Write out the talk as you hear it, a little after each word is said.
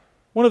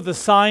One of the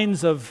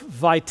signs of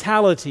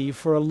vitality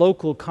for a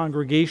local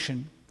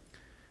congregation,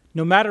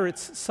 no matter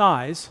its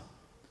size,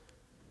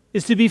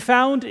 is to be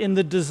found in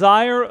the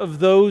desire of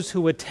those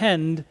who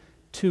attend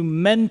to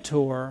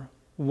mentor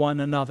one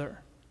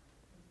another,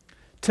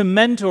 to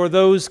mentor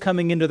those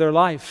coming into their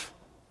life,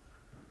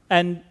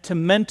 and to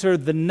mentor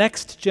the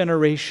next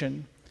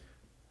generation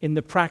in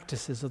the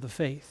practices of the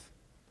faith.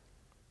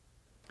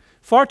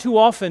 Far too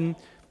often,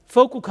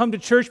 folk will come to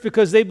church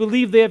because they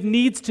believe they have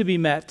needs to be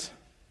met.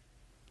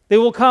 They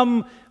will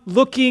come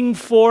looking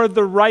for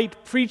the right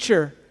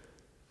preacher.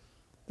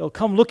 They'll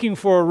come looking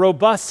for a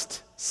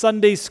robust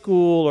Sunday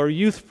school or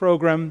youth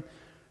program.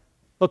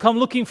 They'll come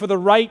looking for the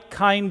right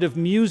kind of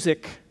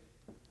music.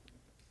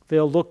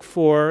 They'll look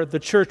for the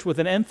church with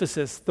an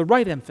emphasis, the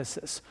right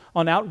emphasis,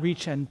 on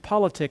outreach and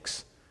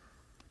politics.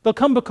 They'll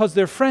come because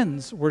their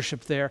friends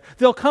worship there.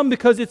 They'll come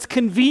because it's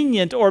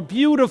convenient or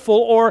beautiful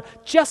or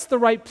just the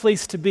right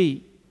place to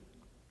be.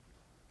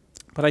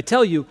 But I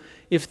tell you,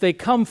 if they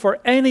come for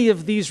any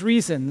of these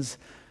reasons,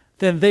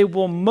 then they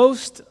will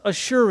most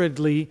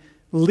assuredly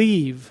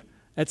leave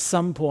at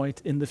some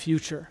point in the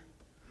future.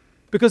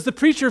 Because the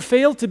preacher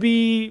failed to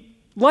be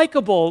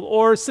likable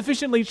or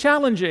sufficiently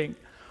challenging,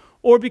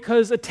 or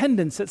because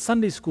attendance at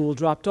Sunday school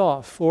dropped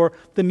off, or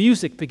the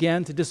music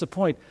began to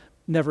disappoint.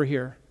 Never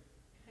here.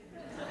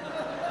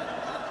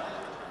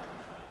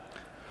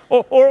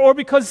 Or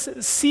because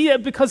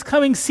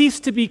coming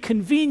ceased to be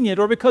convenient,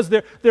 or because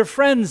their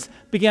friends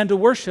began to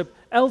worship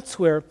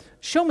elsewhere.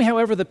 Show me,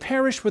 however, the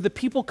parish where the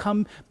people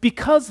come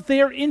because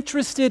they're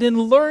interested in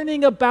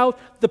learning about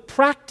the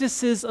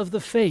practices of the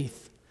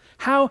faith,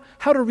 how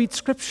to read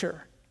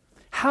Scripture,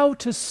 how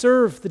to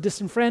serve the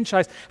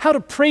disenfranchised, how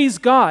to praise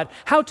God,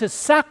 how to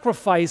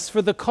sacrifice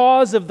for the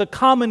cause of the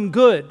common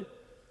good.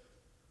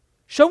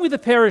 Show me the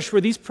parish where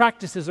these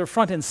practices are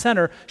front and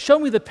center. Show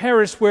me the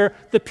parish where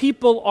the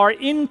people are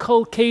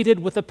inculcated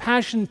with a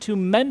passion to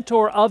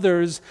mentor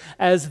others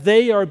as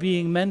they are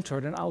being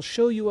mentored. And I'll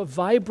show you a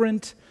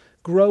vibrant,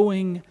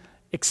 growing,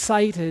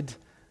 excited,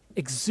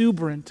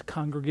 exuberant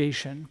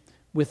congregation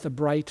with a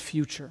bright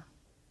future.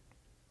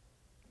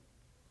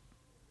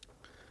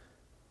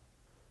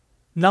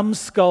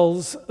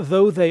 Numbskulls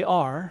though they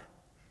are,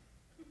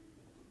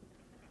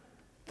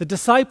 the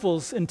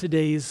disciples in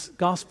today's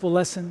gospel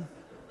lesson,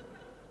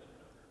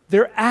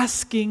 they're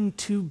asking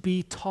to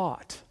be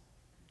taught.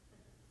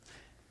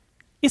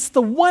 It's the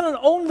one and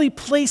only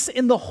place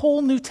in the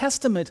whole New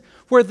Testament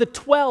where the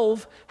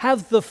 12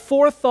 have the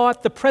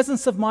forethought, the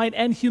presence of mind,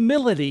 and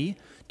humility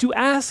to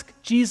ask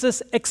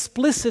Jesus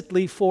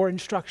explicitly for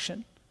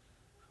instruction.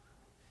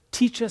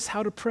 Teach us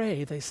how to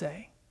pray, they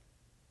say.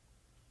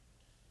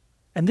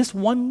 And this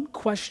one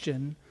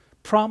question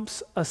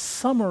prompts a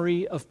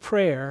summary of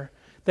prayer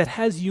that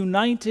has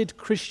united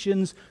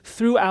Christians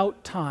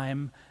throughout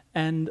time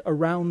and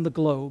around the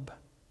globe.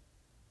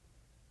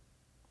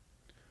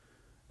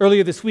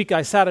 Earlier this week,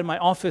 I sat in my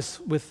office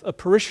with a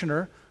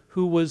parishioner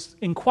who was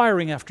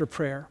inquiring after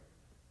prayer.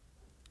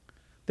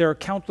 There are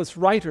countless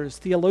writers,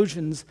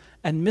 theologians,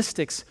 and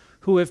mystics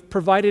who have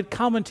provided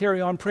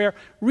commentary on prayer.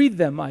 Read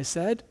them, I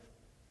said.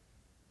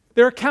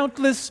 There are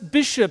countless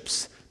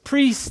bishops,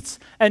 priests,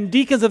 and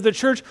deacons of the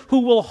church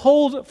who will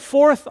hold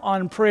forth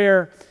on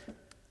prayer.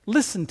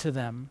 Listen to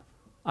them,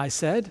 I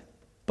said.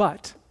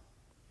 But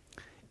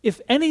if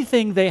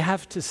anything they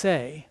have to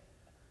say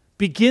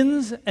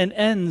begins and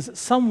ends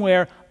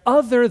somewhere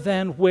other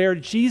than where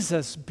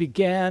Jesus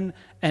began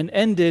and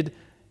ended,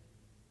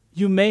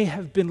 you may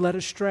have been led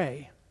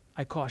astray,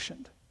 I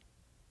cautioned.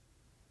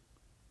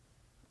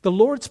 The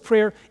Lord's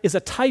Prayer is a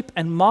type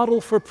and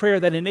model for prayer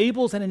that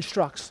enables and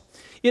instructs.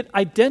 It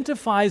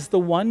identifies the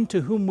one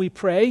to whom we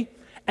pray,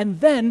 and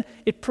then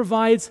it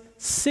provides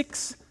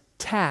 6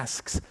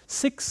 tasks,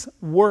 6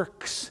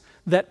 works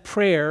that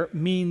prayer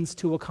means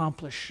to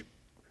accomplish.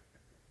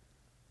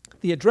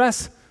 The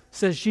address,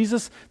 says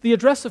Jesus, the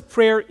address of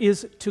prayer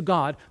is to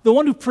God, the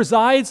one who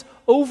presides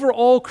over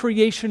all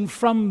creation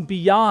from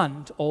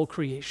beyond all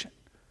creation.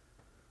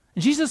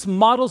 And Jesus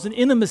models an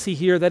intimacy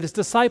here that his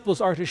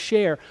disciples are to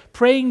share,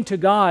 praying to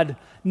God,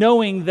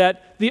 knowing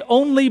that the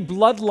only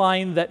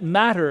bloodline that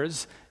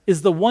matters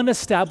is the one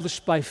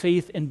established by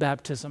faith in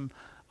baptism,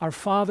 our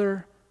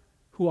Father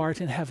who art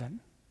in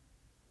heaven.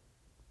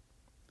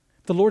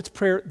 The Lord's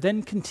Prayer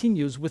then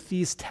continues with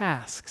these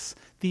tasks,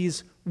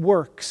 these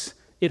works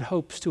it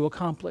hopes to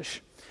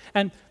accomplish.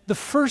 And the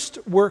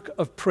first work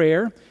of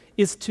prayer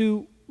is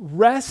to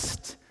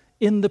rest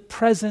in the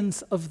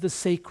presence of the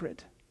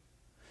sacred,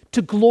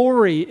 to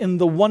glory in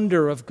the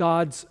wonder of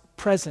God's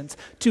presence,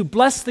 to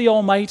bless the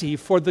Almighty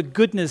for the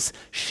goodness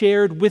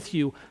shared with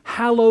you.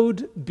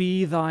 Hallowed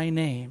be thy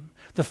name.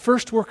 The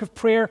first work of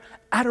prayer,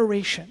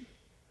 adoration,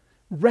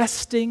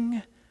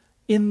 resting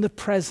in the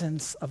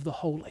presence of the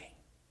holy.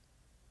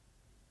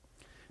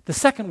 The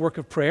second work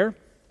of prayer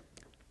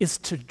is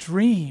to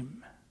dream.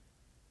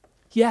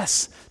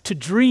 Yes, to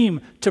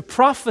dream, to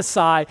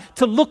prophesy,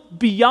 to look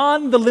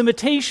beyond the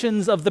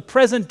limitations of the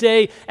present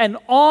day and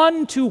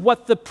on to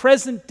what the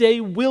present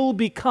day will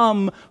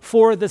become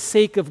for the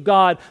sake of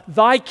God.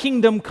 Thy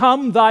kingdom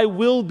come, thy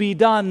will be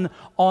done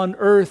on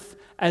earth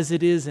as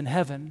it is in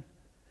heaven.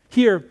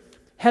 Here,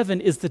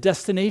 heaven is the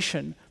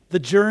destination, the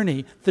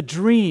journey, the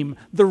dream,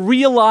 the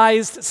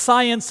realized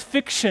science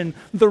fiction,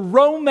 the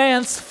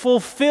romance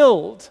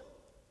fulfilled.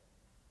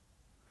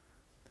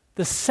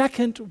 The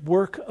second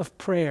work of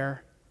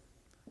prayer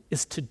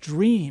is to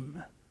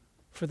dream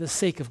for the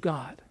sake of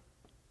God.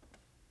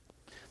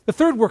 The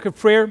third work of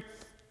prayer,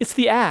 it's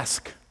the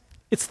ask.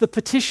 It's the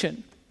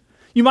petition.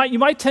 You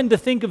might tend to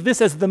think of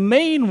this as the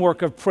main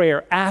work of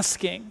prayer,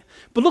 asking.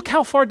 But look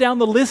how far down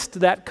the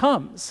list that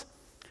comes.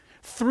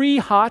 3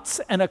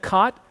 hots and a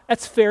cot,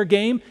 that's fair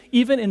game.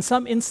 Even in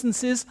some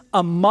instances,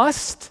 a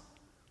must.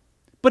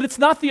 But it's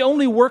not the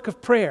only work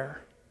of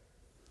prayer.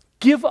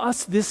 Give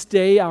us this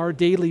day our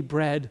daily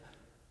bread.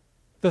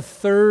 The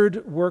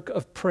third work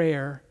of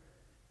prayer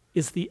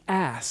is the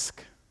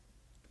ask.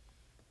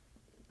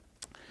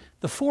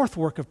 The fourth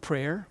work of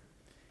prayer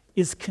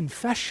is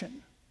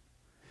confession.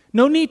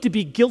 No need to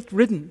be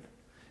guilt-ridden.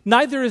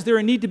 Neither is there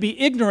a need to be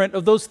ignorant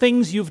of those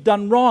things you've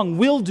done wrong,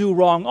 will do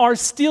wrong, are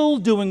still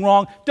doing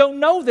wrong, don't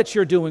know that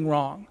you're doing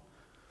wrong.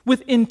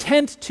 With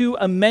intent to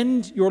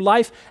amend your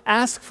life,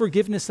 ask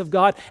forgiveness of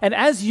God. And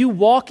as you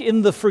walk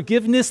in the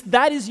forgiveness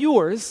that is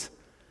yours,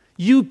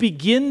 you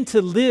begin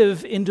to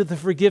live into the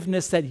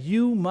forgiveness that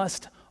you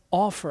must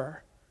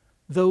offer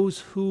those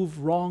who've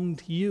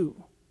wronged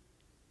you.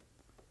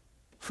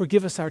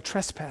 Forgive us our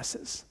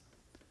trespasses.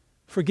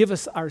 Forgive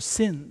us our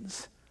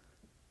sins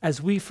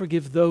as we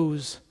forgive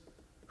those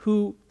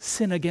who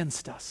sin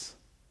against us.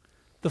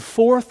 The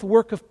fourth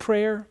work of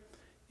prayer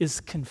is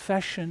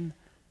confession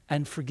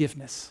and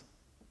forgiveness.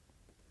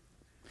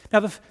 Now,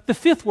 the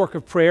fifth work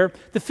of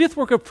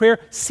prayer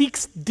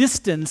seeks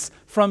distance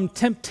from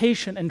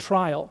temptation and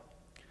trial.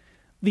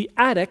 The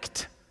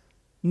addict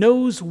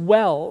knows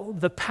well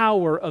the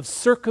power of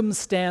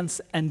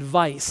circumstance and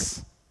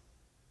vice.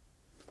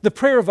 The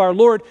prayer of our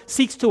Lord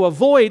seeks to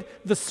avoid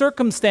the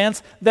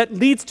circumstance that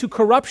leads to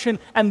corruption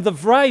and the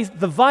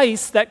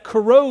vice that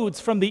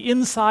corrodes from the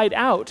inside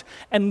out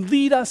and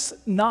lead us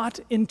not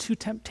into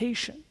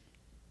temptation.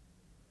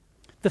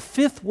 The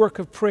fifth work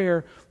of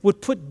prayer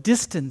would put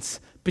distance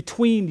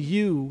between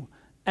you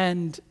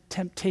and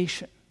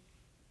temptation.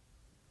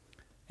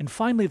 And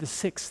finally, the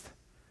sixth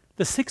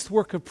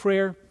work of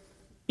prayer,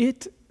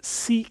 it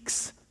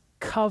seeks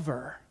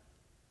cover.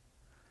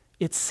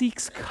 It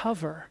seeks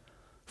cover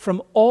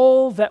from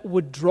all that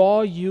would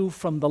draw you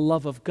from the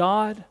love of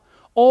God,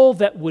 all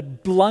that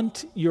would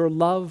blunt your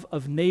love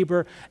of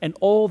neighbor, and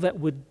all that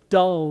would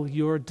dull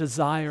your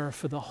desire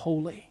for the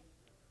holy.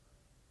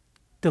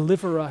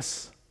 Deliver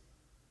us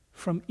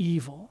from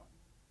evil.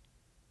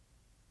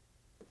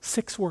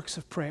 6 works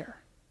of prayer.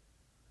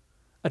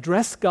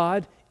 Address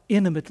God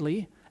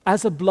intimately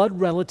as a blood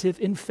relative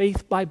in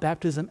faith by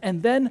baptism.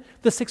 And then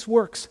the 6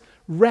 works.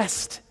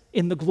 Rest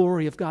in the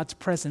glory of God's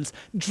presence.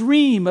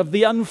 Dream of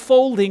the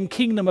unfolding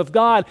kingdom of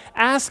God.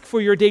 Ask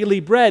for your daily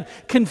bread.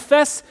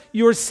 Confess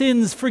your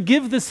sins.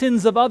 Forgive the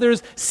sins of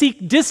others.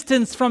 Seek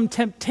distance from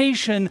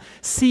temptation.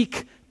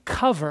 Seek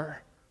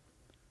cover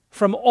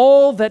from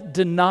all that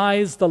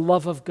denies the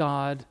love of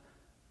God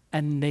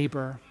and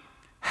neighbor.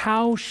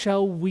 How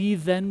shall we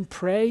then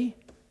pray?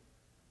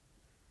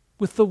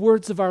 With the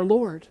words of our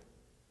Lord.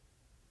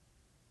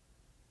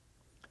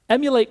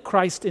 Emulate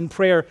Christ in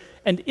prayer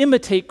and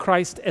imitate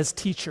Christ as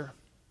teacher.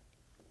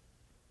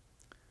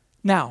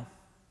 Now,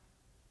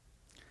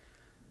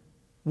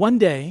 one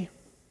day,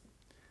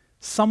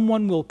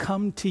 someone will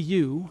come to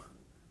you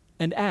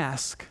and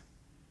ask,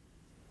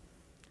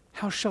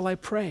 how shall I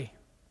pray?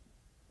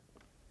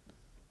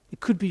 It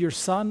could be your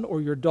son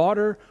or your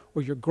daughter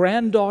or your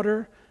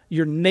granddaughter,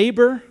 your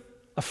neighbor,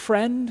 a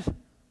friend,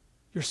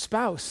 your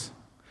spouse.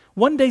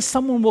 One day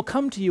someone will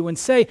come to you and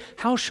say,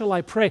 how shall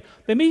I pray?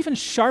 They may even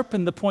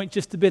sharpen the point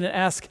just a bit and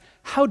ask,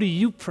 how do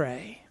you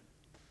pray?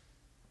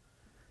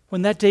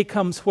 When that day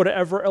comes,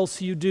 whatever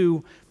else you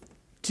do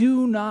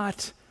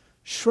not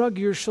shrug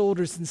your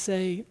shoulders and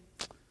say,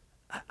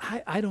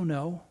 I don't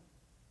know.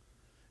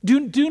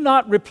 Do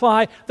not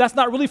reply, that's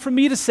not really for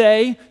me to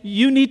say.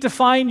 You need to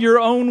find your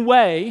own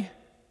way.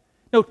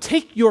 No,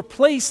 take your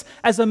place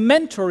as a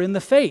mentor in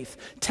the faith.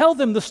 Tell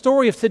them the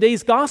story of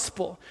today's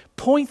gospel.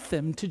 Point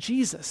them to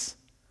Jesus.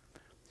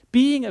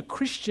 Being a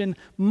Christian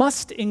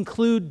must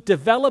include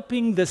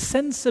developing the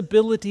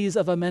sensibilities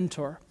of a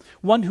mentor,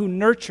 one who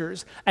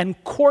nurtures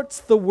and courts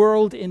the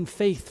world in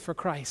faith for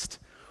Christ.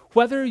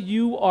 Whether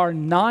you are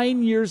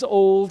 9 years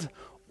old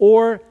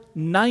or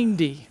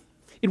 90,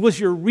 it was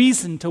your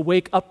reason to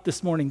wake up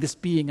this morning, this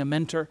being a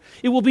mentor.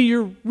 It will be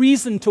your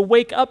reason to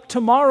wake up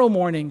tomorrow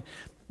morning.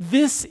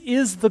 This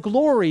is the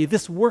glory,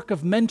 this work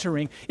of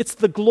mentoring. It's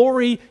the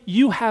glory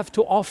you have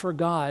to offer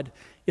God.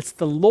 It's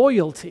the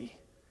loyalty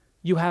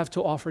you have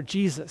to offer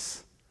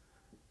Jesus,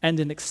 and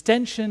an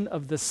extension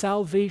of the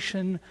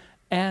salvation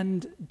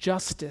and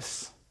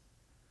justice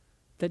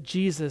that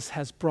Jesus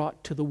has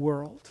brought to the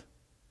world.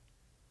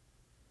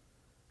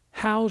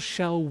 How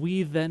shall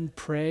we then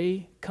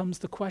pray, comes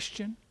the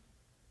question.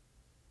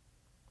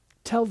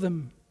 Tell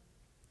them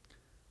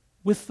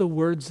with the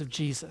words of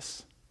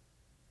Jesus.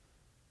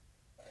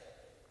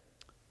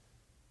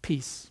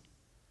 Peace.